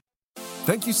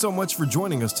Thank you so much for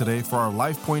joining us today for our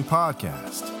LifePoint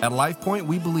podcast. At LifePoint,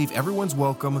 we believe everyone's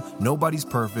welcome, nobody's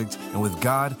perfect, and with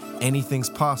God, anything's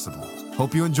possible.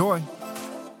 Hope you enjoy.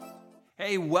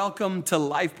 Hey, welcome to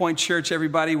LifePoint Church,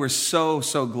 everybody. We're so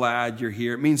glad you're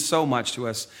here. It means so much to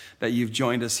us that you've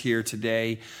joined us here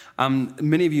today.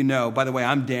 Many of you know, by the way,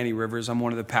 I'm Danny Rivers. I'm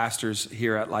one of the pastors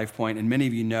here at LifePoint, and many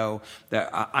of you know that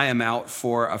I am out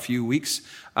for a few weeks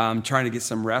trying to get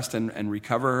some rest and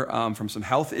recover from some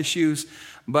health issues.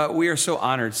 But we are so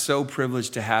honored, so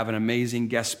privileged to have an amazing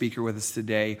guest speaker with us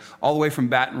today, all the way from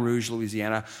Baton Rouge,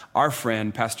 Louisiana. Our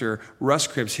friend, Pastor Russ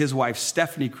Cripps, his wife,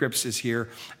 Stephanie Cripps, is here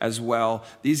as well.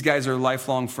 These guys are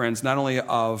lifelong friends, not only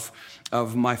of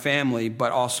my family,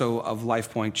 but also of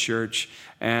LifePoint Church.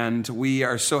 And we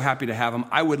are so happy to have them.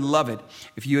 I would love it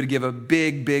if you would give a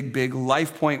big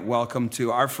LifePoint welcome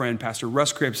to our friend, Pastor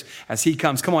Russ Cripps, as he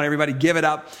comes. Come on, everybody, give it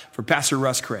up for Pastor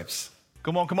Russ Cripps.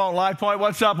 Come on, LifePoint,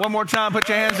 what's up? One more time, put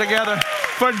your hands together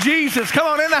for Jesus. Come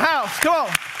on, in the house, come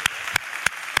on.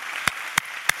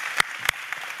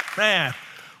 Man,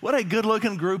 what a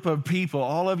good-looking group of people,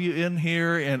 all of you in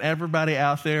here and everybody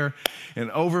out there in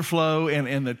Overflow and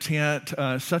in the tent.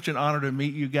 Such an honor to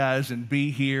meet you guys and be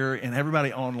here, and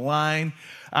everybody online.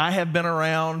 I have been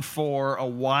around for a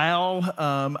while.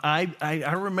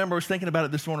 I remember, I was thinking about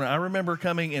it this morning, I remember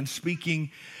coming and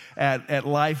speaking at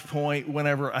LifePoint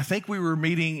whenever I think we were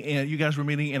meeting, and you guys were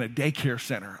meeting in a daycare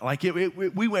center. Like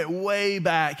we went way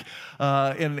back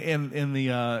in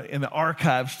the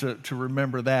archives to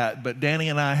remember that. But Danny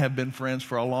and I have been friends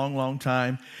for a long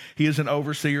time. He is an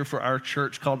overseer for our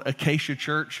church called Acacia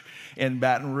Church in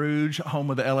Baton Rouge, home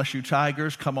of the LSU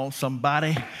Tigers. Come on,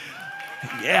 somebody.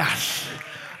 Yes.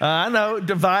 I know,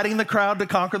 dividing the crowd to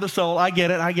conquer the soul. I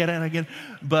get it.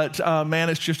 But man,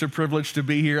 it's just a privilege to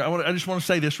be here. I just want to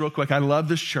say this real quick. I love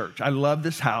this church. I love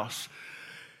this house.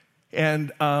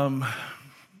 And I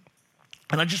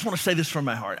just want to say this from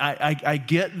my heart. I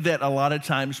get that a lot of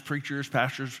times preachers,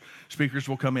 pastors, speakers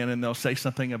will come in and they'll say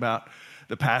something about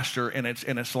the pastor, and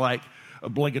it's like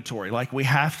obligatory. Like we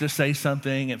have to say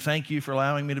something, and thank you for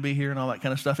allowing me to be here and all that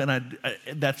kind of stuff. And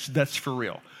that's for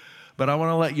real. But I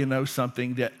want to let you know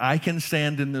something, that I can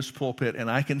stand in this pulpit and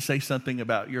I can say something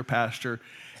about your pastor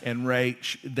and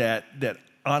Rach that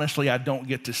honestly I don't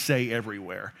get to say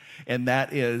everywhere. And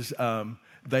that is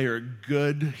they are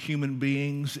good human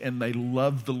beings, and they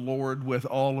love the Lord with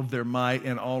all of their might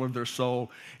and all of their soul.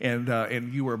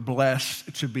 And you are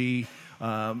blessed to be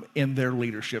in their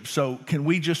leadership. So can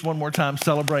we just one more time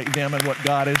celebrate them and what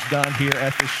God has done here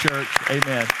at this church?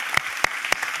 Amen.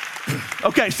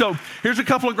 Okay, so here's a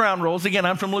couple of ground rules. Again,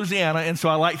 I'm from Louisiana, and so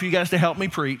I like for you guys to help me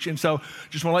preach. And so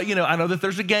just want to let you know, I know that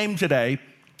there's a game today,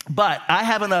 but I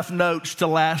have enough notes to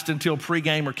last until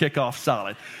pregame or kickoff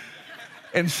solid.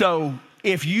 And so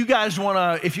if you guys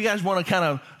want to kind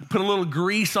of put a little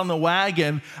grease on the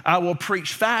wagon, I will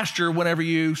preach faster whenever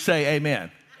you say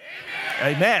amen.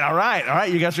 Amen. All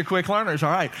right. You guys are quick learners. All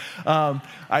right.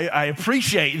 I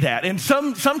appreciate that. And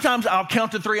sometimes I'll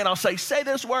count to three and I'll say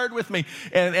this word with me.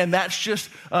 And that's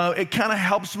just, it kind of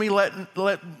helps me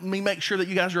let me make sure that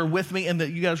you guys are with me and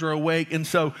that you guys are awake. And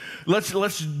so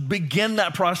let's begin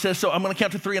that process. So I'm going to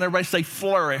count to three and everybody say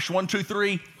flourish. 1, 2,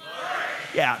 3.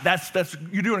 Flourish. Yeah, that's,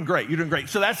 you're doing great.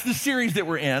 So that's the series that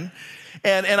we're in.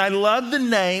 And I love the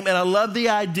name and I love the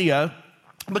idea,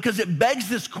 because it begs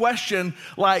this question,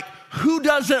 like, who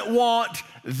doesn't want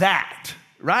that,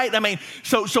 right? I mean,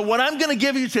 so what I'm going to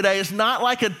give you today is not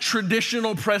like a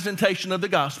traditional presentation of the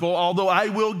gospel, although I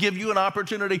will give you an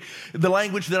opportunity. The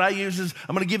language that I use is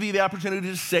I'm going to give you the opportunity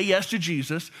to say yes to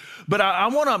Jesus. But I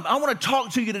want to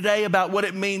talk to you today about what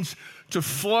it means to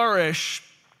flourish.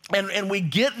 And we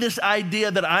get this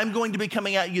idea that I'm going to be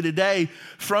coming at you today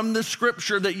from the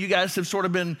scripture that you guys have sort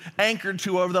of been anchored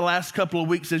to over the last couple of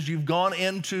weeks as you've gone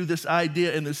into this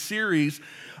idea in this series.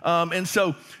 And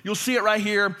so you'll see it right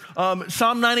here,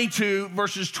 Psalm 92,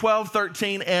 verses 12,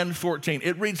 13, and 14.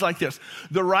 It reads like this: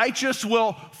 the righteous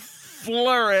will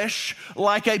flourish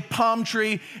like a palm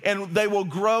tree, and they will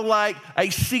grow like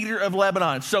a cedar of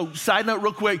Lebanon. So side note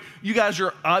real quick, you guys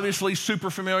are obviously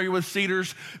super familiar with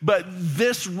cedars, but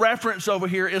this reference over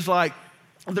here is like,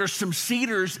 there's some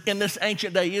cedars in this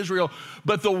ancient day Israel,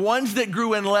 but the ones that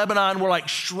grew in Lebanon were like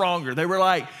stronger. They were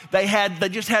like, they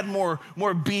just had more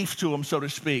beef to them, so to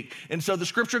speak. And so the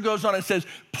scripture goes on and says,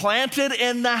 planted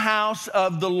in the house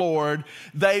of the Lord,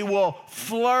 they will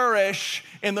flourish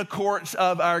in the courts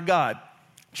of our God.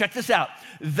 Check this out.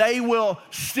 They will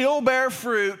still bear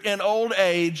fruit in old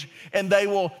age, and they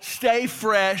will stay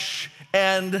fresh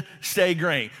and stay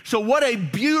green. So what a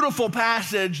beautiful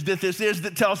passage that this is,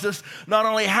 that tells us not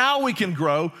only how we can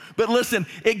grow, but listen,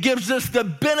 it gives us the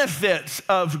benefits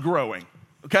of growing.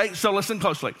 Okay, so listen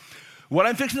closely. What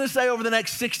I'm fixing to say over the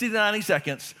next 60 to 90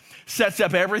 seconds sets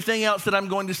up everything else that I'm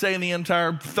going to say in the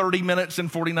entire 30 minutes and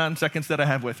 49 seconds that I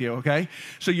have with you, okay?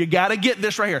 So you got to get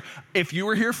this right here. If you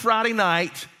were here Friday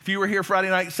night,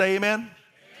 say amen.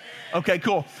 Okay,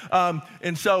 cool.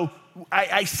 And so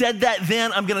I said that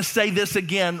then. I'm going to say this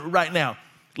again right now.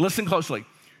 Listen closely.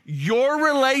 Your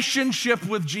relationship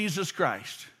with Jesus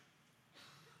Christ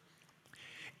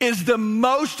is the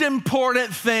most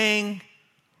important thing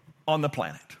on the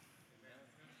planet.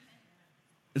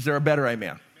 Is there a better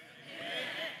amen?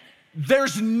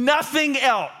 There's nothing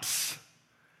else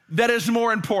that is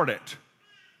more important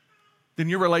than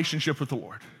your relationship with the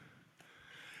Lord.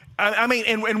 I mean,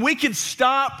 and we could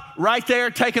stop right there,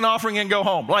 take an offering, and go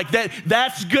home. Like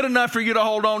that's good enough for you to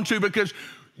hold on to, because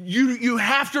you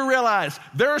have to realize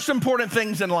there are some important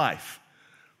things in life.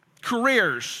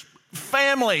 Careers,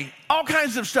 family, all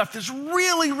kinds of stuff that's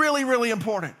really, really, really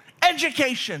important.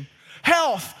 Education,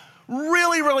 health,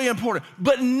 really, really important.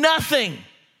 But nothing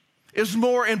is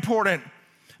more important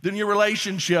than your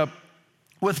relationship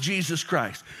with Jesus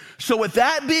Christ. So with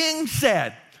that being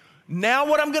said, now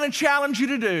what I'm going to challenge you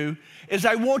to do is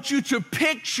I want you to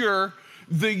picture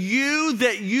the you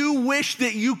that you wish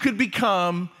that you could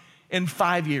become in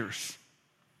 5 years.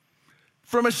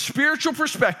 From a spiritual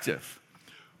perspective,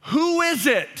 who is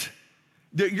it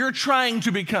that you're trying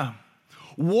to become?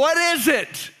 What is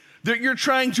it that you're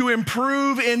trying to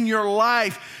improve in your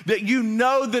life that you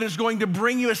know that is going to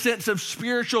bring you a sense of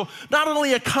spiritual, not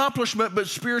only accomplishment, but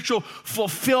spiritual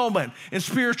fulfillment and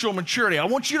spiritual maturity? I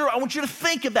want you to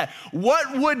think of that.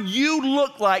 What would you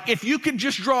look like if you could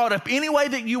just draw it up any way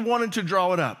that you wanted to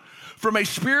draw it up? From a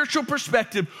spiritual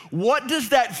perspective, what does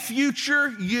that future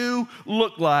you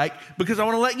look like? Because I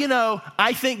want to let you know,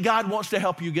 I think God wants to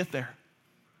help you get there.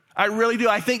 I really do.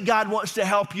 I think God wants to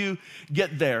help you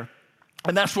get there.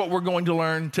 And that's what we're going to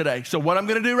learn today. So what I'm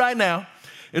going to do right now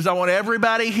is I want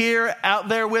everybody here, out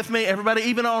there with me, everybody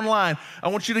even online, I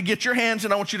want you to get your hands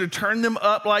and I want you to turn them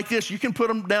up like this. You can put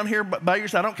them down here by your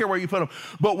side. I don't care where you put them.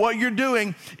 But what you're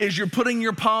doing is you're putting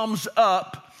your palms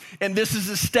up, and this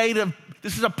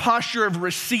is a posture of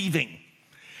receiving.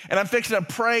 And I'm fixing to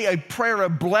pray a prayer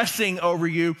of blessing over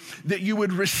you, that you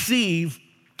would receive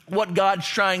what God's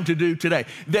trying to do today.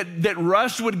 That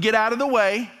Russ would get out of the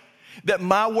way, that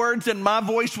my words and my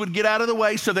voice would get out of the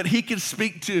way so that he could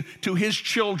speak to his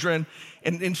children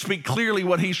and speak clearly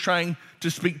what he's trying to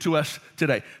speak to us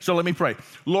today. So let me pray.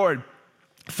 Lord,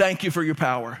 thank you for your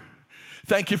power.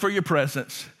 Thank you for your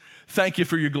presence. Thank you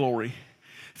for your glory.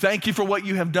 Thank you for what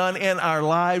you have done in our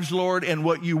lives, Lord, and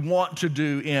what you want to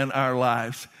do in our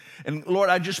lives. And Lord,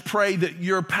 I just pray that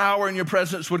your power and your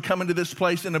presence would come into this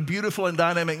place in a beautiful and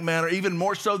dynamic manner, even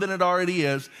more so than it already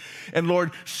is. And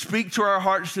Lord, speak to our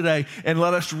hearts today and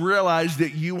let us realize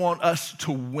that you want us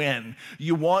to win.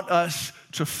 You want us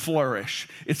to flourish.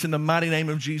 It's in the mighty name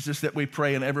of Jesus that we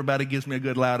pray, and everybody gives me a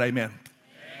good loud amen.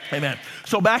 Amen.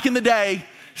 So back in the day,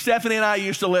 Stephanie and I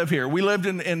used to live here. We lived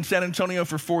in San Antonio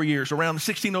for 4 years, around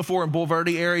 1604 in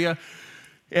Bulverde area.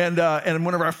 And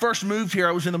whenever I first moved here,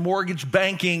 I was in the mortgage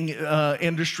banking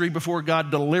industry before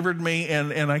God delivered me,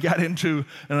 and I got into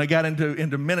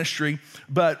ministry.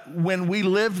 But when we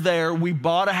lived there, we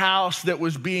bought a house that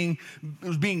was being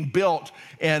built,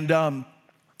 and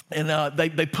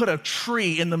they put a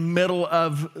tree in the middle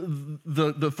of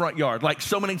the front yard. Like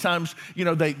so many times, you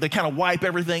know, they kind of wipe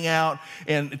everything out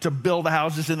and to build the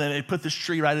houses, and then they put this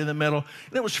tree right in the middle.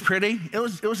 And it was pretty. It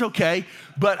was okay.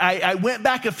 But I went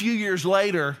back a few years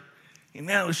later, and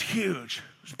now it was huge.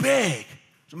 It was big. It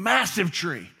was a massive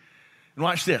tree. And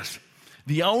watch this.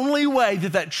 The only way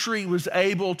that tree was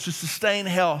able to sustain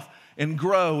health and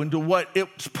grow into what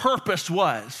its purpose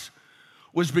was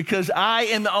because I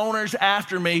and the owners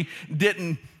after me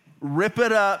didn't rip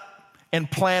it up and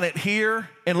plant it here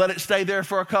and let it stay there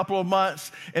for a couple of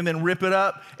months, and then rip it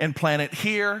up and plant it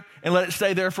here and let it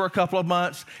stay there for a couple of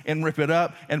months, and rip it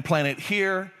up and plant it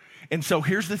here. And so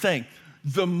here's the thing.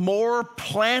 The more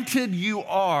planted you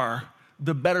are,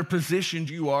 the better positioned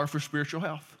you are for spiritual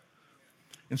health.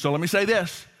 And so let me say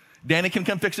this. Danny can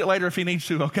come fix it later if he needs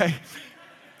to, okay?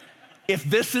 If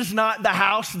this is not the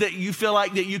house that you feel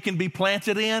like that you can be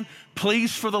planted in,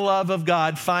 please, for the love of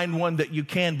God, find one that you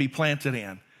can be planted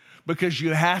in, because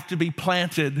you have to be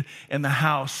planted in the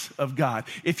house of God.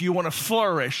 If you want to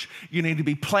flourish, you need to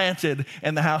be planted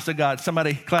in the house of God.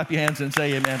 Somebody clap your hands and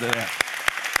say amen to that.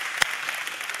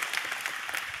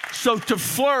 So to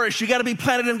flourish, you got to be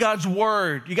planted in God's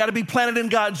word. You got to be planted in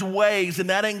God's ways, and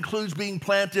that includes being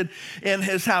planted in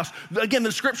his house. Again,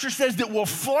 the scripture says that we'll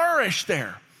flourish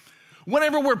there.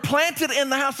 Whenever we're planted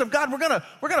in the house of God, we're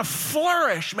gonna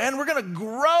flourish, man. We're gonna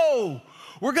grow.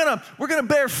 We're gonna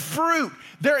bear fruit.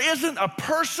 There isn't a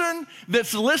person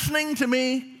that's listening to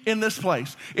me in this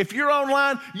place. If you're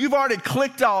online, you've already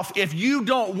clicked off if you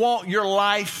don't want your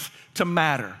life to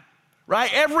matter,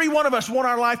 right? Every one of us want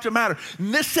our life to matter.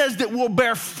 And this says that we'll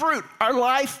bear fruit. Our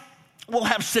life will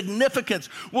have significance.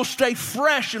 We'll stay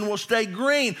fresh and we'll stay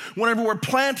green whenever we're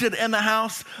planted in the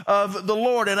house of the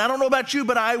Lord. And I don't know about you,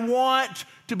 but I want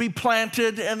to be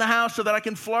planted in the house so that I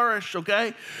can flourish,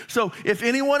 okay? So if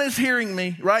anyone is hearing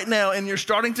me right now and you're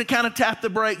starting to kind of tap the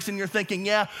brakes and you're thinking,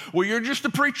 yeah, well, you're just the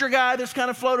preacher guy that's kind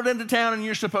of floated into town and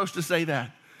you're supposed to say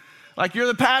that. Like you're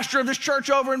the pastor of this church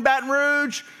over in Baton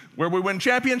Rouge where we win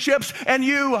championships and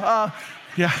you,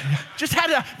 just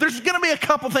there's going to be a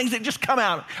couple things that just come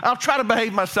out. I'll try to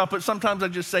behave myself, but sometimes I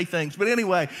just say things. But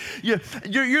anyway,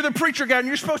 you're the preacher guy, and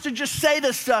you're supposed to just say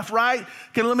this stuff, right?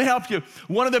 Okay, let me help you.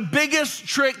 One of the biggest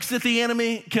tricks that the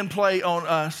enemy can play on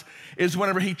us is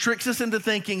whenever he tricks us into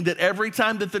thinking that every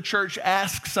time that the church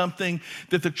asks something,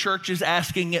 that the church is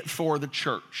asking it for the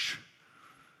church.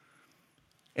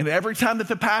 And every time that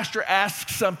the pastor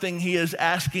asks something, he is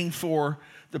asking for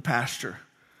the pastor.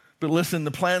 But listen, the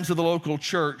plans of the local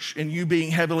church and you being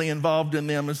heavily involved in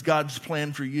them is God's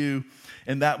plan for you,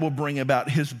 and that will bring about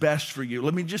his best for you.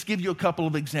 Let me just give you a couple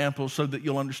of examples so that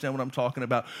you'll understand what I'm talking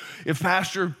about. If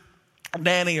Pastor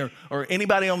Danny or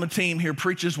anybody on the team here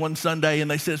preaches one Sunday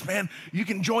and they says, man, you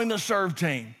can join the serve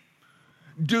team.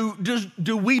 Do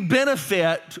we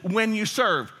benefit when you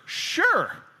serve?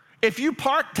 Sure. If you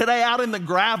park today out in the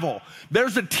gravel,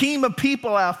 there's a team of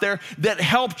people out there that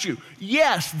helped you.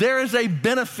 Yes, there is a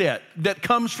benefit that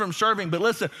comes from serving, but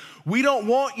listen, we don't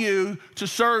want you to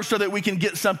serve so that we can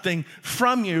get something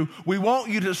from you. We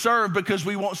want you to serve because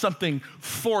we want something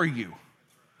for you.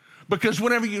 Because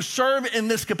whenever you serve in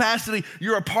this capacity,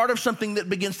 you're a part of something that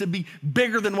begins to be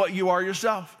bigger than what you are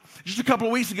yourself. Just a couple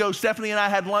of weeks ago, Stephanie and I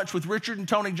had lunch with Richard and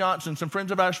Tony Johnson, some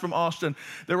friends of ours from Austin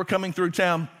that were coming through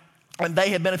town. And they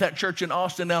have been at that church in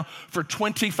Austin now for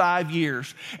 25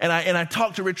 years. And I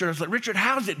talked to Richard. I was like, Richard,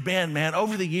 how's it been, man,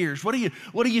 over the years? What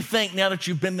do you think now that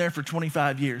you've been there for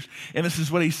 25 years? And this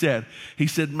is what he said. He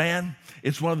said, man,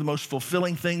 it's one of the most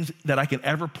fulfilling things that I can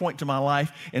ever point to my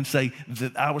life and say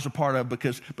that I was a part of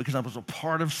because I was a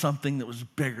part of something that was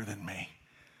bigger than me.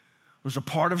 It was a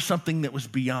part of something that was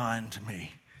beyond me.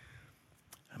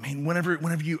 I mean,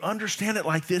 whenever you understand it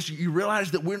like this, you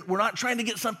realize that we're not trying to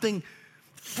get something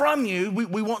from you,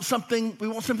 we want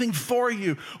something for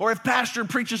you. Or if pastor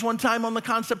preaches one time on the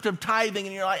concept of tithing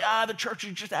and you're like, the church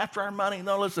is just after our money.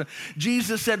 No, listen,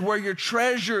 Jesus said where your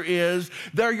treasure is,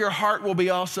 there your heart will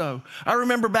be also. I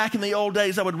remember back in the old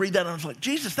days, I would read that and I was like,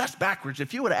 Jesus, that's backwards.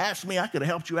 If you would have asked me, I could have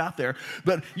helped you out there.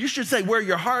 But you should say where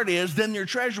your heart is, then your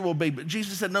treasure will be. But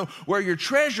Jesus said, no, where your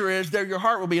treasure is, there your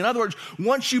heart will be. In other words,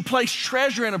 once you place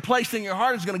treasure in a place, then your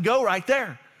heart is going to go right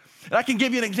there. And I can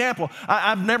give you an example.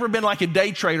 I've never been like a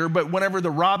day trader, but whenever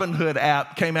the Robinhood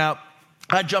app came out,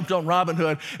 I jumped on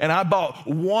Robinhood and I bought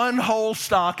one whole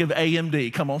stock of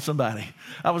AMD. Come on, somebody.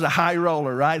 I was a high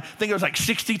roller, right? I think it was like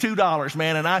 $62,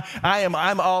 man, and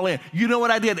I'm all in. You know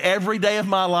what I did every day of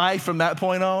my life from that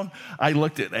point on? I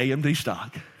looked at AMD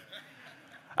stock.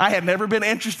 I had never been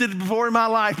interested before in my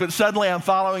life, but suddenly I'm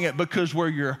following it because where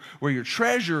your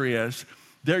treasure is,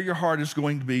 there your heart is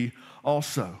going to be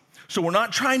also. So we're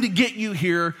not trying to get you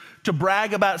here to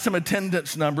brag about some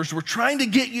attendance numbers. We're trying to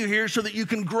get you here so that you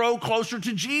can grow closer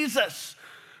to Jesus,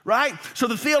 right? So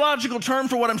the theological term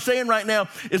for what I'm saying right now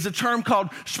is a term called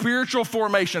spiritual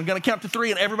formation. I'm going to count to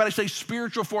 3 and everybody say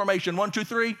spiritual formation. 1, 2,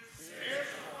 3.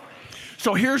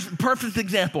 So here's a perfect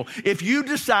example. If you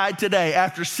decide today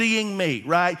after seeing me,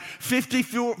 right,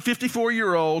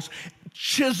 54-year-olds,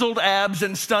 chiseled abs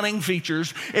and stunning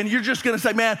features, and you're just going to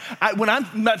say, man, when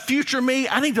I'm that future me,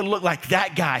 I need to look like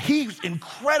that guy. He's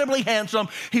incredibly handsome.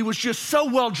 He was just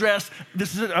so well dressed.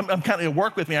 I'm kind of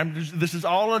work with me. This is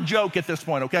all a joke at this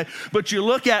point, okay? But you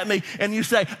look at me and you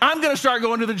say, I'm going to start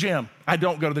going to the gym. I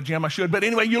don't go to the gym. I should, but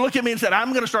anyway, you look at me and said, I'm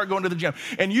going to start going to the gym,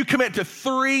 and you commit to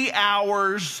 3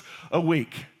 hours a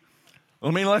week.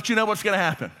 Let me let you know what's going to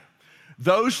happen.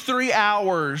 Those 3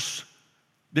 hours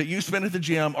that you spend at the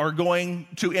gym are going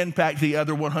to impact the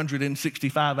other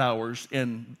 165 hours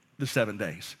in the 7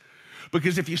 days.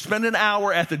 Because if you spend an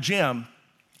hour at the gym,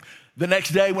 The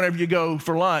next day, whenever you go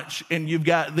for lunch and you've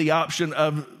got the option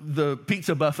of the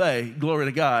pizza buffet, glory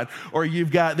to God, or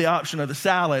you've got the option of the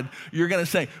salad, you're going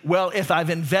to say, well, if I've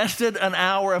invested an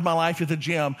hour of my life at the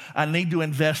gym, I need to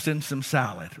invest in some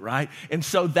salad, right? And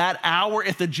so that hour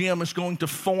at the gym is going to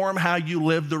form how you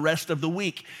live the rest of the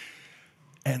week.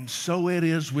 And so it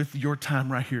is with your time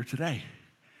right here today.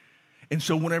 And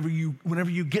so whenever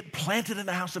you get planted in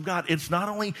the house of God, it's not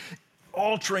only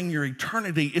altering your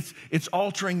eternity, it's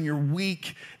altering your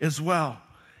week as well.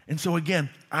 And so again,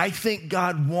 I think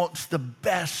God wants the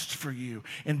best for you,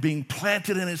 and being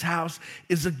planted in his house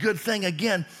is a good thing.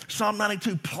 Again, Psalm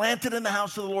 92, planted in the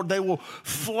house of the Lord, they will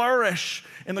flourish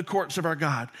in the courts of our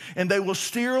God, and they will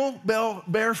still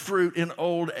bear fruit in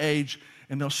old age,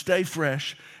 and they'll stay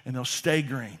fresh and they'll stay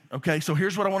green. Okay, so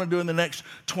here's what I want to do in the next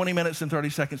 20 minutes and 30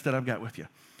 seconds that I've got with you.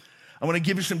 I want to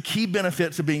give you some key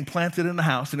benefits of being planted in the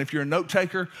house. And if you're a note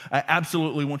taker, I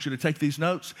absolutely want you to take these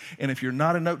notes. And if you're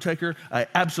not a note taker, I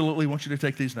absolutely want you to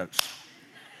take these notes.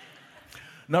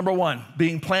 Number one,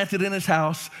 being planted in his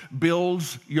house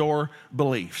builds your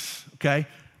beliefs, okay?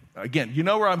 Again, you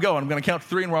know where I'm going. I'm going to count to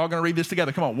 3 and we're all going to read this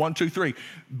together. Come on, 1, 2, 3.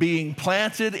 Being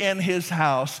planted in his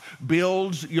house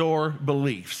builds your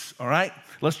beliefs, all right?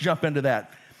 Let's jump into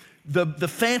that. The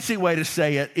fancy way to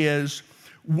say it is,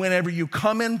 whenever you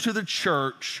come into the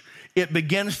church, it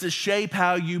begins to shape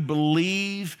how you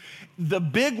believe. The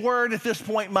big word at this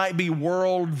point might be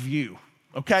worldview,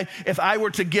 okay? If I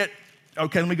were to get,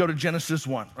 okay, let me go to Genesis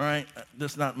 1, all right?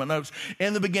 That's not my notes.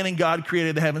 In the beginning, God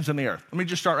created the heavens and the earth. Let me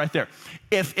just start right there.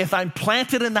 If I'm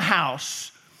planted in the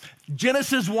house,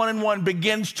 Genesis 1:1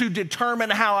 begins to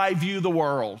determine how I view the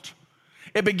world.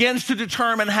 It begins to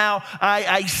determine how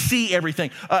I see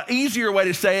everything. Easier way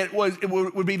to say it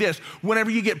would be this.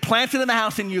 Whenever you get planted in the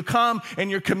house and you come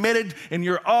and you're committed and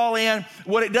you're all in,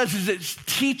 what it does is it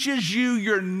teaches you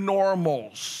your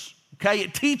normals, okay?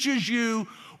 It teaches you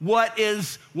what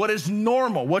is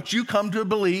normal, what you come to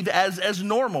believe as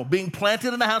normal. Being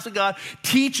planted in the house of God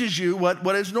teaches you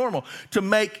what is normal. To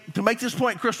make this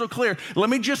point crystal clear, let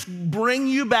me just bring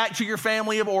you back to your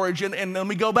family of origin, and let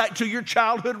me go back to your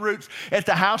childhood roots at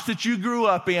the house that you grew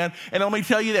up in. And let me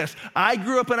tell you this, I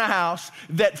grew up in a house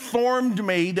that formed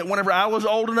me, that whenever I was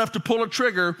old enough to pull a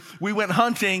trigger, we went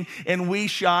hunting and we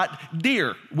shot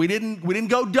deer. We didn't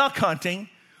go duck hunting.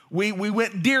 We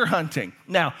went deer hunting.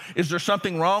 Now, is there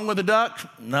something wrong with a duck?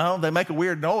 No, they make a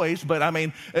weird noise, but I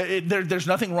mean, there's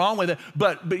nothing wrong with it.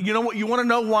 But you know what? You want to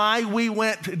know why we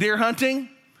went deer hunting?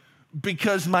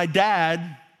 Because my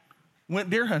dad went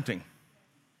deer hunting.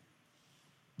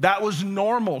 That was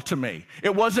normal to me.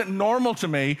 It wasn't normal to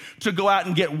me to go out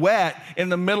and get wet in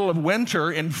the middle of winter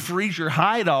and freeze your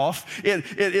hide off.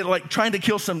 It like trying to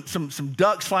kill some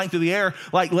ducks flying through the air.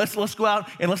 Like let's go out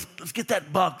and let's get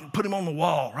that buck and put him on the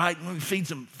wall, right? And we feed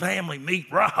some family meat.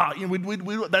 Rah. You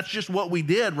know, that's just what we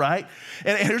did, right?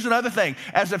 And here's another thing.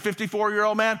 As a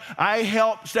 54-year-old man, I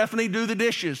helped Stephanie do the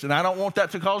dishes, and I don't want that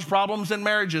to cause problems in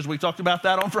marriages. We talked about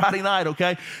that on Friday night,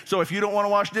 okay? So if you don't want to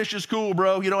wash dishes, cool,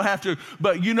 bro. You don't have to.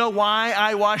 But you know why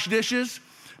I wash dishes?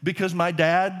 Because my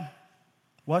dad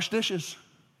washed dishes.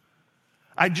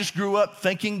 I just grew up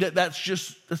thinking that's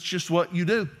just what you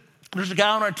do. There's a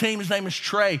guy on our team, his name is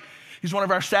Trey. He's one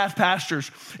of our staff pastors.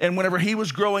 And whenever he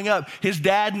was growing up, his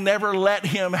dad never let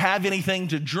him have anything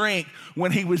to drink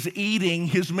when he was eating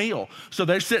his meal. So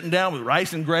they're sitting down with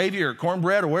rice and gravy or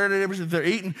cornbread or whatever they're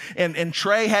eating. And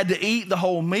Trey had to eat the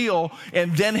whole meal.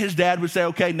 And then his dad would say,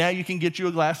 okay, now you can get you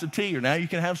a glass of tea, or now you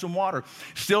can have some water.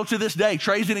 Still to this day,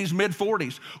 Trey's in his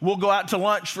mid-40s. We'll go out to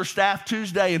lunch for Staff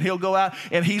Tuesday, and he'll go out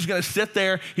and he's going to sit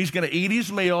there. He's going to eat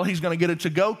his meal. He's going to get a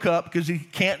to-go cup because he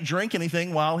can't drink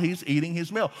anything while he's eating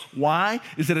his meal. Why?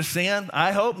 Is it a sin?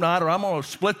 I hope not, or I'm going to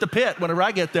split the pit whenever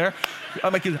I get there.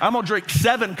 I'm going to drink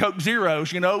 7 Coke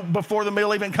Zeros, before the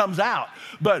meal even comes out.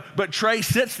 But Trey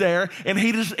sits there, and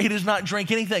he does not drink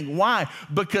anything. Why?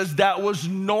 Because that was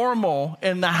normal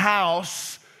in the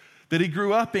house that he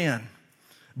grew up in.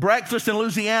 Breakfast in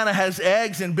Louisiana has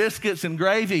eggs and biscuits and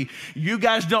gravy. You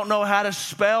guys don't know how to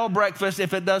spell breakfast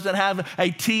if it doesn't have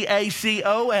a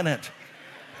T-A-C-O in it.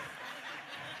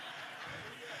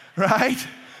 Right?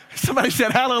 Somebody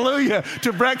said hallelujah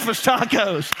to breakfast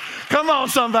tacos. Come on,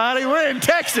 somebody. We're in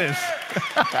Texas.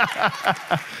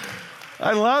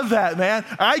 I love that, man.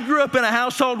 I grew up in a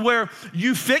household where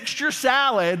you fixed your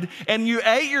salad and you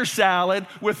ate your salad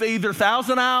with either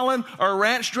Thousand Island or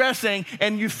ranch dressing,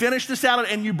 and you finished the salad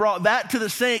and you brought that to the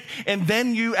sink, and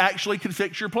then you actually could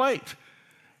fix your plate.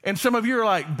 And some of you are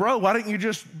like, bro, why didn't you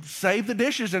just save the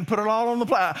dishes and put it all on the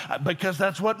plate? Because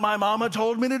that's what my mama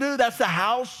told me to do. That's the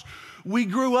house we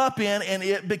grew up in, and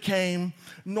it became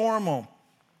normal.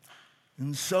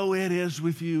 And so it is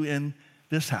with you in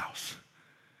this house.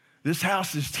 This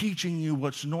house is teaching you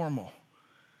what's normal.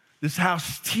 This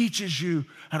house teaches you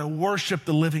how to worship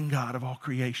the living God of all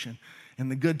creation in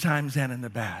the good times and in the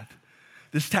bad.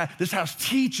 This house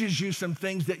teaches you some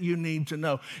things that you need to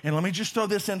know. And let me just throw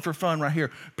this in for fun right here.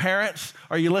 Parents,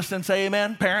 are you listening? Say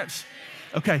amen. Parents?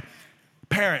 Okay.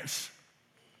 Parents,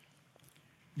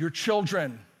 your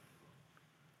children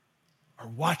are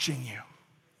watching you.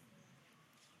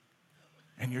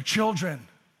 And your children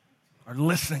are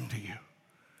listening to you.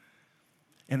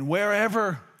 And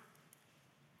wherever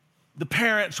the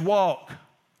parents walk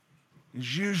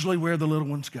is usually where the little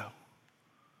ones go.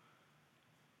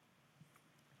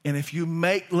 And if you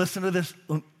listen to this,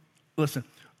 listen,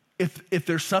 if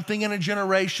there's something in a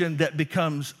generation that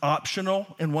becomes optional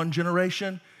in one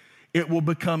generation, it will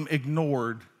become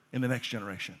ignored in the next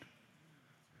generation.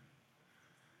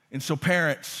 And so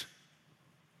parents,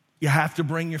 you have to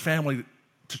bring your family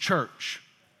to church.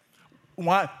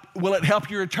 Why? Will it help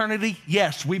your eternity?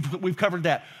 Yes, we've covered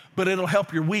that. But it'll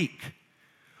help your week.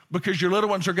 Because your little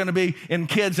ones are going to be in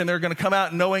kids and they're going to come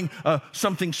out knowing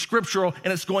something scriptural,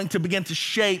 and it's going to begin to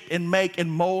shape and make and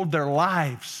mold their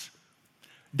lives.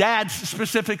 Dads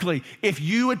specifically, if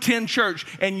you attend church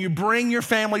and you bring your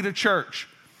family to church,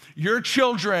 your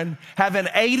children have an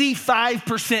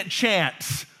 85%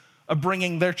 chance of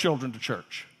bringing their children to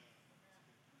church.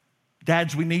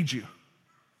 Dads, we need you.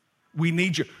 We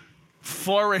need you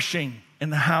flourishing in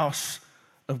the house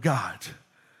of God.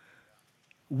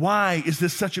 Why is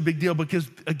this such a big deal? Because,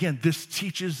 again, this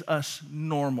teaches us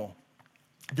normal.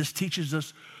 This teaches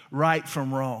us right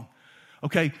from wrong.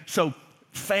 Okay, so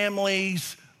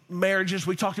families, marriages,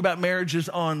 we talked about marriages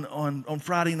on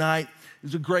Friday night. It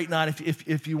was a great night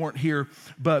if you weren't here.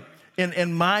 But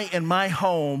in my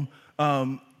home,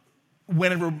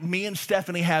 whenever me and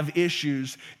Stephanie have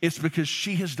issues, it's because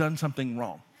she has done something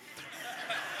wrong.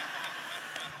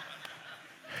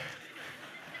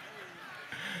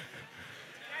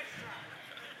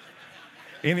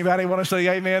 Anybody want to say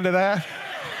amen to that?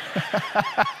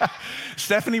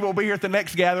 Stephanie will be here at the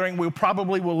next gathering. We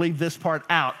probably will leave this part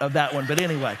out of that one. But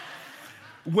anyway,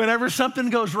 whenever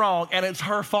something goes wrong and it's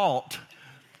her fault,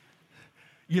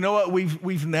 you know what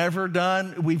we've never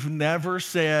done? We've never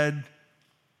said,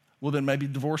 well, then maybe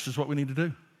divorce is what we need to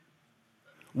do.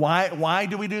 Why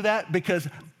do we do that?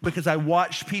 Because I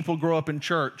watched people grow up in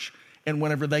church, and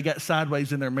whenever they got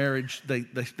sideways in their marriage,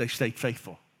 they stayed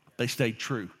faithful. They stayed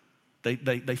true.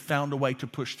 They found a way to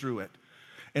push through it.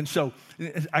 And so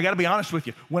I got to be honest with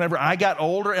you. Whenever I got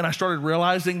older and I started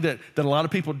realizing that a lot of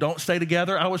people don't stay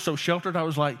together, I was so sheltered. I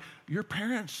was like, your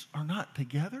parents are not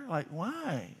together? Like,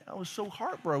 why? I was so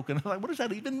heartbroken. I was like, what does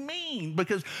that even mean?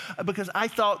 Because I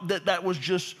thought that was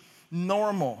just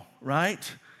normal,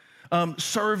 right?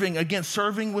 Serving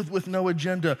with no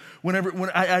agenda. When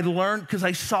I learned, because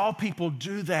I saw people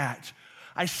do that.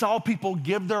 I saw people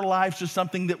give their lives to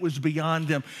something that was beyond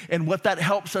them. And what that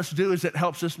helps us do is it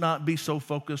helps us not be so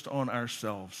focused on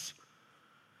ourselves.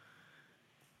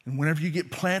 And whenever you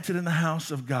get planted in the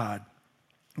house of God,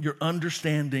 you're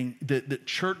understanding that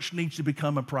church needs to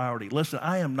become a priority. Listen,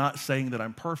 I am not saying that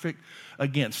I'm perfect.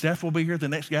 Again, Steph will be here at the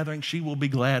next gathering. She will be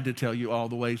glad to tell you all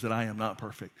the ways that I am not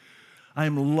perfect. I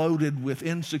am loaded with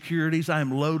insecurities. I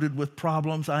am loaded with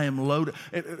problems. I am loaded.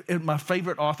 And my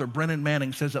favorite author, Brennan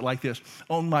Manning, says it like this.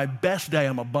 On my best day,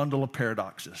 I'm a bundle of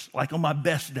paradoxes. Like on my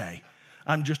best day,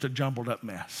 I'm just a jumbled up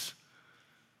mess.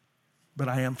 But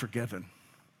I am forgiven.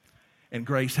 And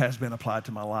grace has been applied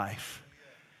to my life.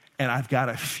 And I've got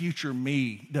a future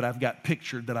me that I've got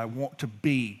pictured that I want to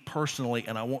be personally,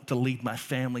 and I want to lead my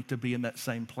family to be in that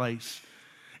same place.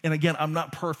 And again, I'm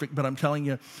not perfect, but I'm telling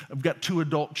you, I've got 2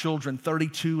 adult children,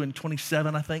 32 and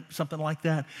 27, I think, something like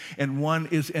that. And one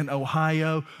is in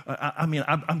Ohio.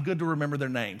 I'm good to remember their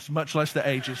names, much less the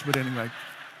ages, but anyway.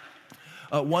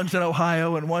 One's in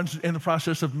Ohio, and one's in the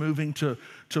process of moving to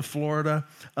Florida.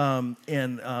 And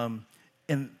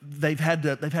they've had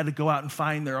to go out and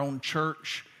find their own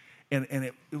church. And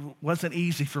it wasn't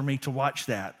easy for me to watch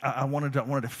that. I wanted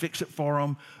to fix it for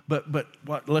them, but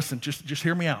listen, just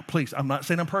hear me out, please. I'm not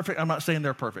saying I'm perfect. I'm not saying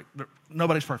they're perfect.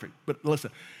 Nobody's perfect. But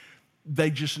listen, they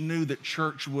just knew that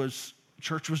church was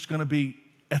going to be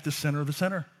at the center of the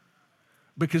center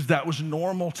because that was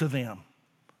normal to them.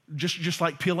 Just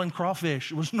like peeling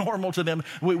crawfish, it was normal to them.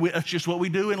 It's just what we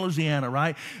do in Louisiana,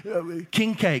 right?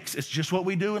 King cakes, it's just what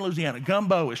we do in Louisiana.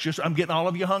 Gumbo, I'm getting all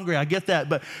of you hungry. I get that,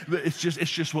 but it's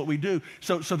just what we do.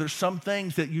 So there's some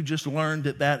things that you just learn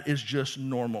that is just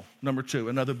normal. Number 2,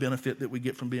 another benefit that we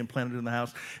get from being planted in the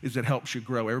house is it helps you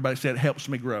grow. Everybody say it helps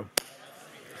me grow.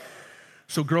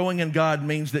 So growing in God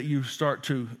means that you start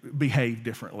to behave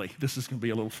differently. This is going to be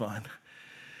a little fun.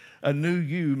 A new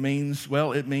you means,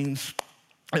 well, it means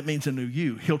a new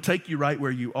you. He'll take you right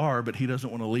where you are, but he doesn't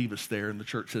want to leave us there, and the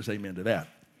church says amen to that.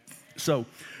 So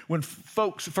when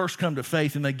folks first come to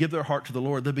faith and they give their heart to the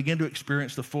Lord, they begin to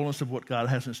experience the fullness of what God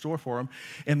has in store for them,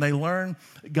 and they learn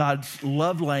God's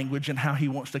love language and how he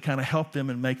wants to kind of help them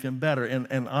and make them better.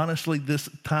 And honestly, this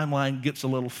timeline gets a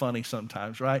little funny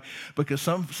sometimes, right? Because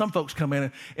some folks come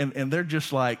in and they're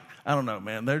just like, I don't know,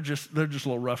 man, they're just a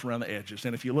little rough around the edges.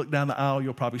 And if you look down the aisle,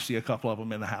 you'll probably see a couple of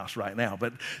them in the house right now.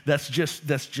 But that's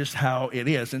just how it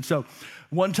is. And so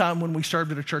one time when we served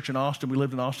at a church in Austin, we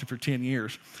lived in Austin for 10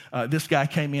 years, this guy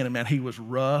came in and, man, he was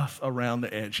rough around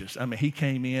the edges. I mean, he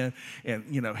came in and,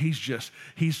 you know, he's just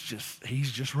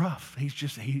rough.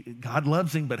 God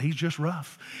loves him, but he's just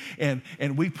rough. And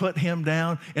we put him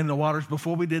down in the waters.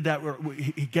 Before we did that,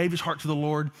 he gave his heart to the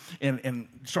Lord and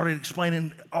started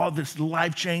explaining all this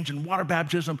life change and water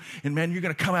baptism. And, man, you're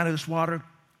going to come out of this water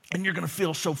and you're going to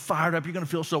feel so fired up. You're going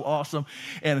to feel so awesome.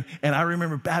 And I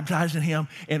remember baptizing him,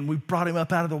 and we brought him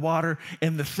up out of the water,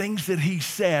 and the things that he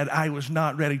said, I was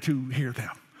not ready to hear them.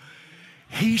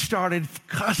 He started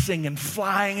cussing and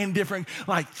flying in different,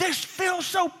 like, this feels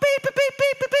so beep, beep, beep,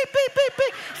 beep, beep, beep, beep, beep,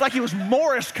 beep. It's like it was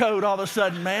Morse code all of a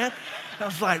sudden, man. I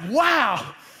was like,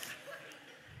 wow.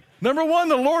 Number one,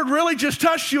 the Lord really just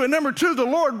touched you, and number two, the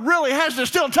Lord really has to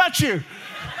still touch you.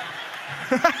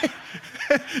 Right?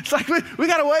 It's like we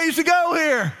got a ways to go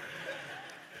here.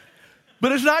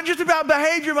 But it's not just about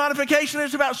behavior modification,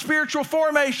 it's about spiritual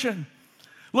formation.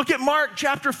 Look at Mark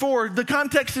chapter 4. The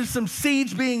context is some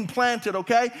seeds being planted,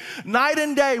 okay? Night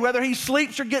and day, whether he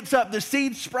sleeps or gets up, the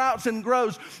seed sprouts and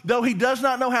grows, though he does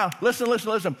not know how.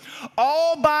 Listen.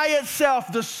 All by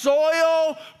itself, the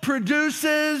soil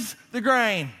produces the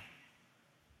grain.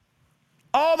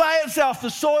 All by itself, the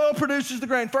soil produces the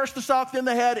grain. First the stalk, then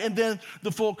the head, and then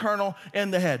the full kernel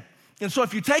and the head. And so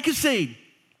if you take a seed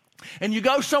and you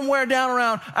go somewhere down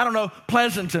around, I don't know,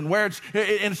 Pleasanton, where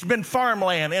it's been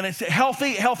farmland and it's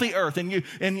healthy earth, and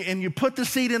you put the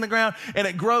seed in the ground and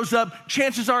it grows up,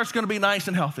 chances are it's going to be nice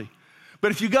and healthy. But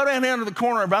if you go down there to the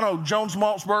corner of, I don't know, Jones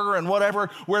Maltzberger and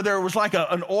whatever, where there was like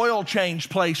an oil change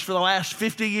place for the last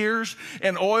 50 years,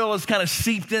 and oil has kind of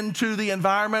seeped into the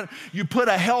environment, you put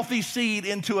a healthy seed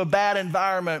into a bad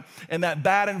environment, and that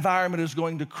bad environment is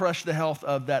going to crush the health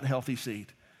of that healthy seed.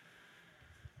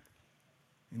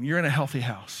 And you're in a healthy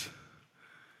house.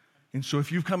 And so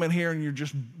if you've come in here and you're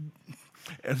just,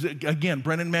 again,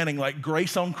 Brennan Manning, like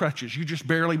grace on crutches, you just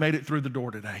barely made it through the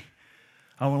door today,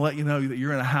 I want to let you know that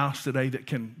you're in a house today that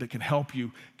can help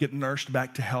you get nursed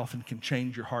back to health and can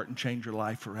change your heart and change your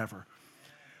life forever.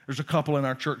 There's a couple in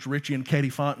our church, Richie and Katie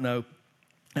Fontenot,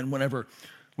 and whenever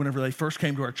they first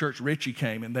came to our church, Richie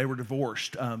came, and they were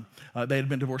divorced. They had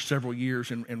been divorced several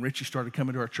years, and Richie started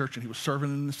coming to our church, and he was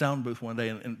serving in the sound booth one day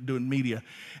and doing media,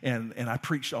 and I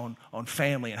preached on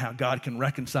family and how God can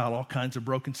reconcile all kinds of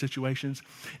broken situations.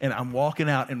 And I'm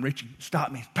walking out, and Richie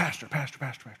stopped me, Pastor.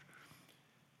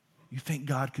 You think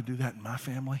God could do that in my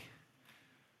family?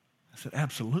 I said,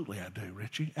 absolutely I do,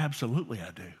 Richie. Absolutely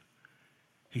I do.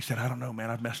 He said, I don't know, man.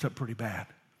 I've messed up pretty bad.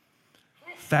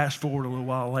 Fast forward a little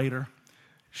while later,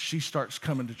 she starts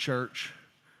coming to church.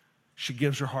 She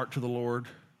gives her heart to the Lord.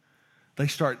 They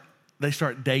start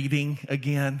dating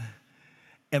again.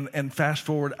 And fast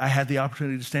forward, I had the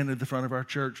opportunity to stand at the front of our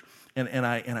church, and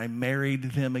I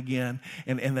married them again.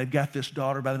 And they've got this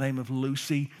daughter by the name of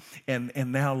Lucy.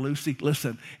 And now Lucy,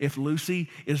 listen, if Lucy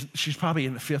she's probably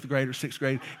in the 5th grade or 6th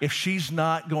grade. If she's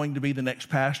not going to be the next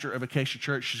pastor of Acacia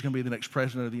Church, she's going to be the next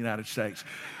president of the United States.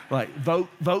 Like, vote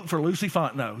for Lucy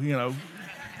Fontenot,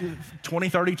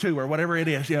 2032 or whatever it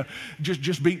is.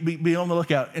 Just be on the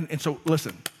lookout. And so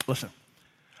listen.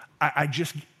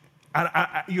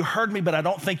 You heard me, but I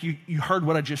don't think you heard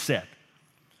what I just said.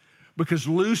 Because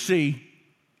Lucy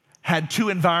had 2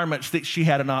 environments that she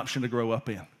had an option to grow up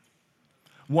in.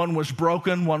 One was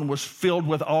broken, one was filled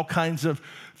with all kinds of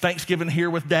Thanksgiving here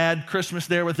with Dad, Christmas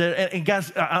there with Dad. And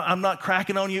guys, I'm not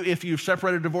cracking on you if you've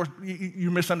separated, divorced,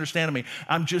 you're misunderstanding me.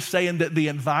 I'm just saying that the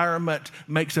environment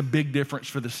makes a big difference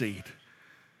for the seed.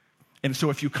 And so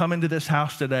if you come into this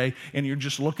house today and you're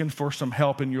just looking for some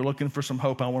help and you're looking for some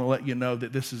hope, I want to let you know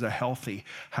that this is a healthy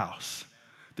house.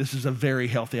 This is a very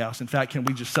healthy house. In fact, can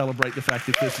we just celebrate the fact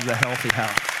that this is a healthy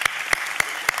house?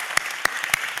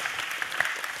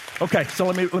 Okay, so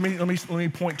let me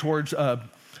point towards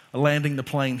landing the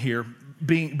plane here.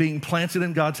 Being planted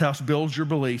in God's house builds your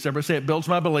beliefs. Everybody say it builds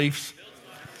my beliefs.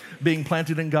 Being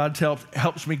planted in God's house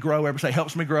helps me grow. Everybody say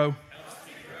helps me grow.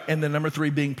 And then number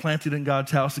 3, being planted in God's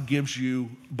house gives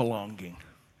you belonging.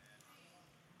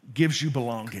 gives you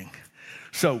belonging.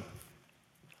 So,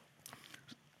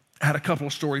 I had a couple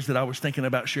of stories that I was thinking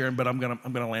about sharing, but I'm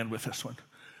gonna land with this one.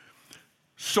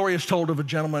 Story is told of a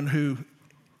gentleman who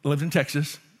lived in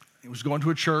Texas. He was going to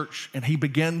a church, and he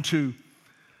began to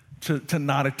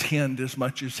not attend as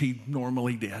much as he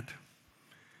normally did.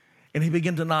 And he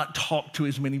began to not talk to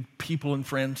as many people and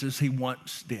friends as he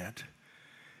once did.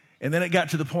 And then it got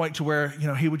to the point to where,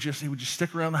 he would just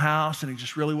stick around the house, and he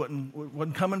just really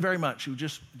wasn't coming very much. He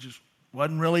just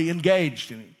wasn't really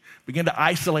engaged, and he began to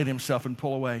isolate himself and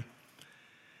pull away.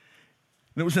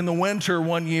 And it was in the winter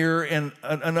one year, and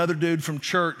another dude from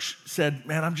church said,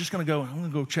 man, I'm going to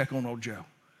go check on old Joe.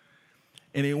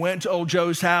 And he went to old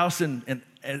Joe's house, and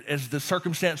as the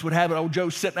circumstance would have it, old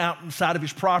Joe's sitting out inside of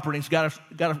his property, and he's got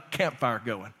a campfire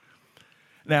going.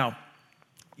 Now,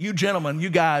 you gentlemen, you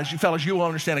guys, you fellas, you will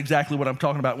understand exactly what I'm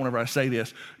talking about whenever I say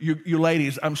this. You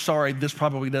ladies, I'm sorry, this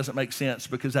probably doesn't make sense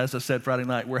because, as I said Friday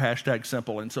night, we're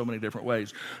 #simple in so many different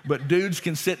ways. But dudes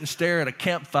can sit and stare at a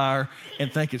campfire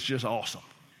and think it's just awesome.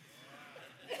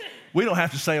 We don't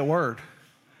have to say a word.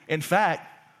 In fact,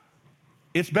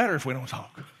 it's better if we don't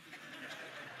talk.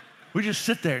 We just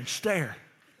sit there and stare.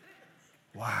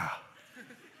 Wow.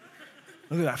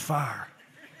 Look at that fire.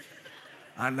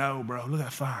 I know, bro. Look at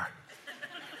that fire.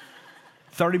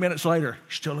 30 minutes later,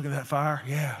 you still looking at that fire?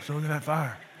 Yeah, still looking at that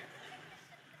fire.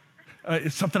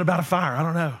 It's something about a fire. I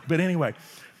don't know. But anyway,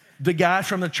 the guy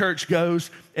from the church goes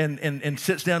and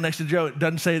sits down next to Joe.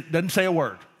 Doesn't say a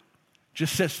word.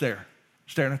 Just sits there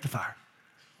staring at the fire.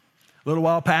 A little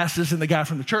while passes, and the guy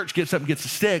from the church gets up and gets a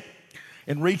stick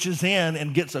and reaches in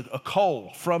and gets a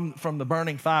coal from the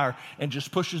burning fire and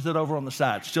just pushes it over on the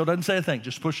side. Still doesn't say a thing,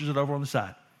 just pushes it over on the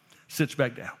side. Sits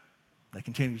back down. They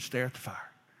continue to stare at the fire.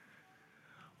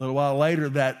 A little while later,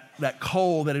 that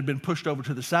coal that had been pushed over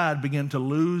to the side began to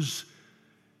lose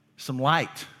some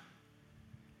light.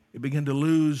 It began to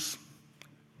lose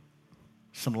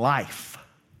some life.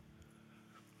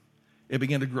 It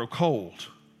began to grow cold.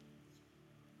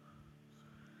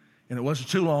 And it wasn't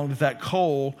too long that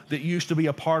coal that used to be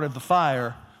a part of the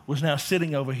fire was now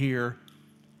sitting over here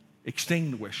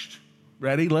extinguished.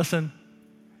 Ready? Listen.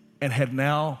 And had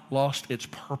now lost its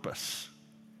purpose.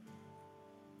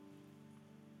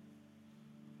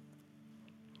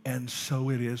 And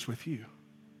so it is with you.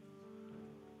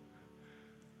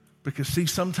 Because see,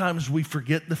 sometimes we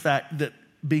forget the fact that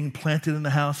being planted in the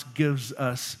house gives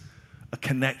us a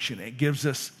connection. It gives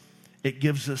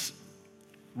us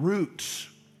roots.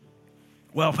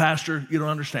 Well, Pastor, you don't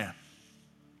understand.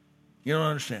 You don't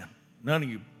understand. None of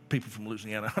you people from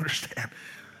Louisiana understand.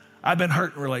 I've been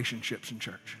hurt in relationships in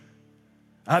church.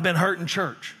 I've been hurt in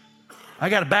church. I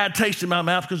got a bad taste in my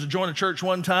mouth because I joined a church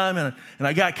one time and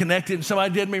I got connected and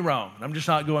somebody did me wrong. I'm just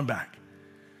not going back.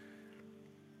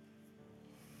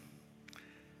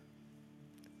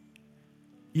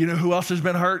 You know who else has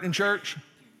been hurt in church?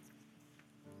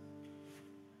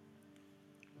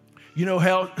 You know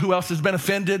who else has been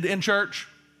offended in church?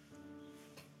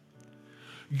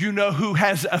 You know who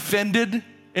has offended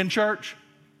in church?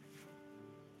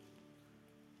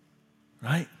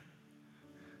 Right?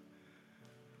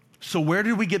 So where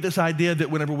did we get this idea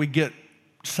that whenever we get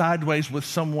sideways with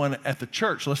someone at the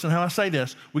church, listen how I say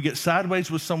this, we get sideways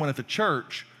with someone at the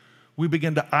church, we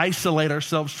begin to isolate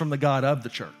ourselves from the God of the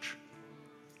church.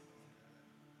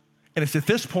 And it's at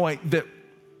this point that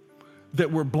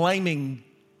we're blaming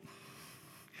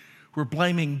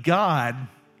God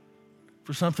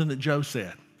for something that Joe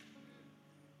said.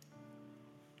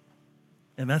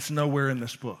 And that's nowhere in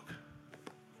this book.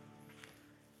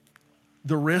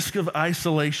 The risk of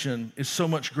isolation is so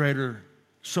much greater,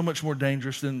 so much more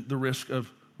dangerous than the risk of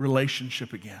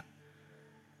relationship again.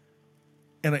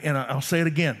 And I'll say it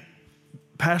again.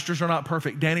 Pastors are not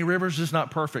perfect. Danny Rivers is not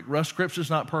perfect. Russ Cripps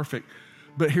is not perfect.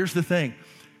 But here's the thing.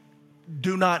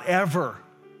 Do not ever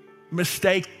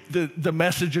mistake the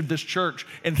message of this church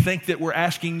and think that we're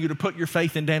asking you to put your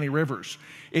faith in Danny Rivers.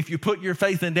 If you put your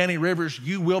faith in Danny Rivers,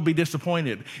 you will be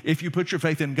disappointed. If you put your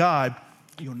faith in God,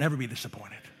 you'll never be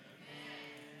disappointed.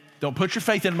 Don't put your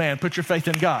faith in man, put your faith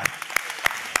in God.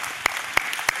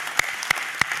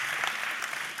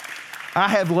 I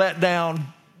have let down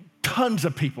tons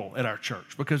of people at our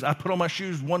church because I put on my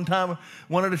shoes one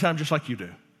at a time, just like you do.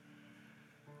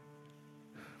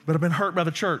 But I've been hurt by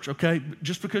the church, okay?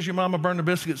 Just because your mama burned the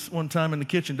biscuits one time in the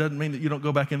kitchen doesn't mean that you don't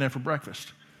go back in there for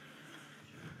breakfast.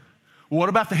 Well, what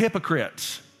about the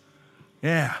hypocrites?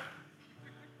 Yeah.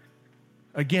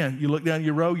 Again, you look down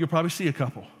your row, you'll probably see a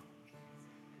couple.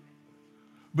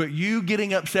 But you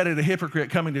getting upset at a hypocrite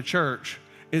coming to church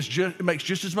it makes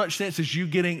just as much sense as you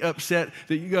getting upset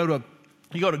that you go to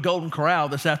You go to Golden Corral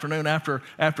this afternoon after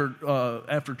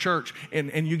church,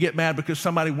 and you get mad because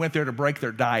somebody went there to break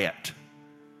their diet.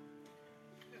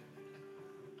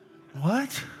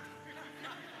 What?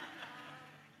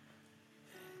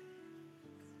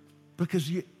 Because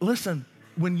listen,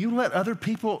 when you let other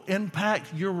people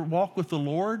impact your walk with the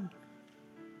Lord,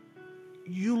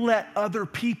 you let other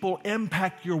people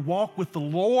impact your walk with the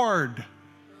Lord.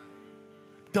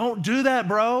 Don't do that,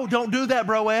 bro. Don't do that,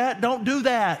 broette. Don't do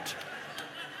that.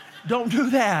 Don't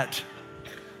do that.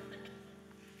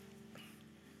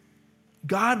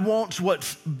 God wants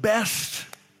what's best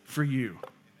for you.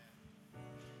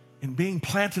 And being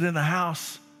planted in the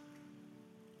house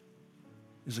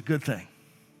is a good thing.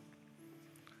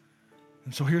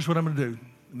 And so here's what I'm going to do.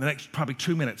 In the next probably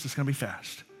 2 minutes, it's going to be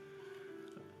fast.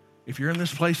 If you're in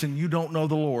this place and you don't know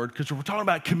the Lord, because we're talking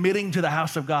about committing to the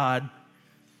house of God,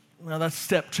 well, that's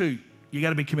step 2. You got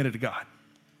to be committed to God.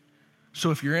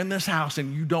 So if you're in this house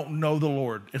and you don't know the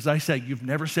Lord, as I say, you've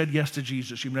never said yes to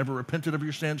Jesus, you've never repented of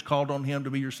your sins, called on him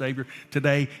to be your Savior,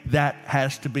 today that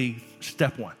has to be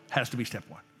step 1,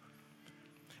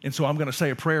 And so I'm going to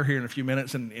say a prayer here in a few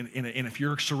minutes, and if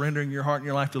you're surrendering your heart and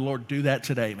your life to the Lord, do that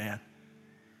today, man.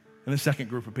 And the second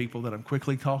group of people that I'm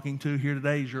quickly talking to here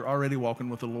today is you're already walking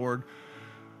with the Lord,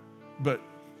 but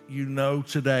you know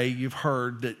today you've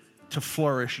heard that to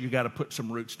flourish, you got to put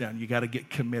some roots down. You got to get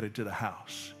committed to the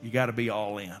house. You got to be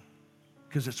all in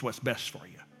because it's what's best for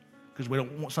you. Because we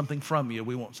don't want something from you.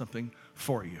 We want something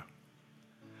for you.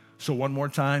 So one more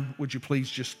time, would you please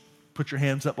just put your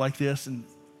hands up like this and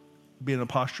be in a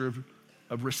posture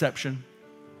of reception?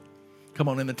 Come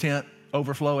on in the tent,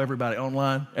 overflow, everybody,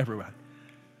 online, everybody.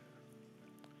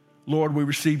 Lord, we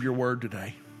receive your word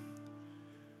today.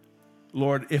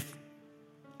 Lord, if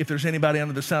there's anybody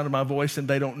under the sound of my voice and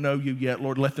they don't know you yet,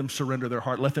 Lord, let them surrender their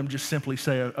heart. Let them just simply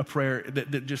say a prayer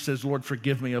that just says, Lord,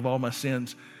 forgive me of all my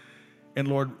sins. And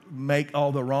Lord, make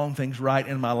all the wrong things right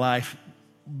in my life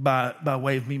by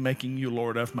way of me making you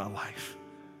Lord of my life.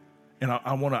 And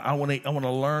I want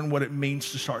to learn what it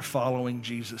means to start following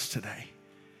Jesus today.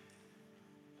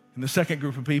 And the second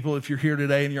group of people, if you're here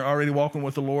today and you're already walking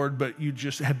with the Lord, but you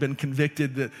just have been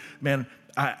convicted that, man,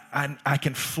 I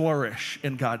can flourish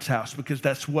in God's house because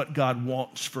that's what God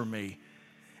wants for me.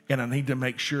 And I need to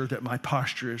make sure that my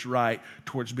posture is right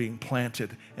towards being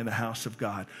planted in the house of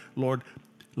God. Lord,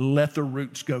 let the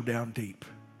roots go down deep.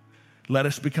 Let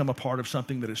us become a part of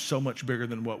something that is so much bigger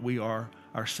than what we are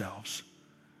ourselves.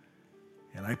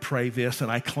 And I pray this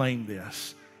and I claim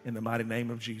this in the mighty name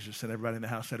of Jesus. And everybody in the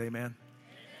house said amen.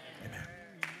 Amen.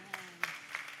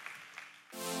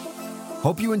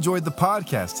 Hope you enjoyed the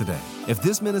podcast today. If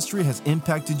this ministry has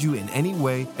impacted you in any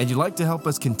way and you'd like to help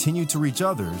us continue to reach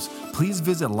others, please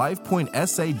visit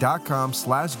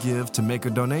lifepointsa.com/give to make a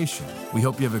donation. We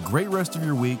hope you have a great rest of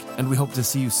your week, and we hope to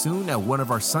see you soon at one of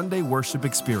our Sunday worship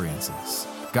experiences.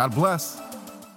 God bless.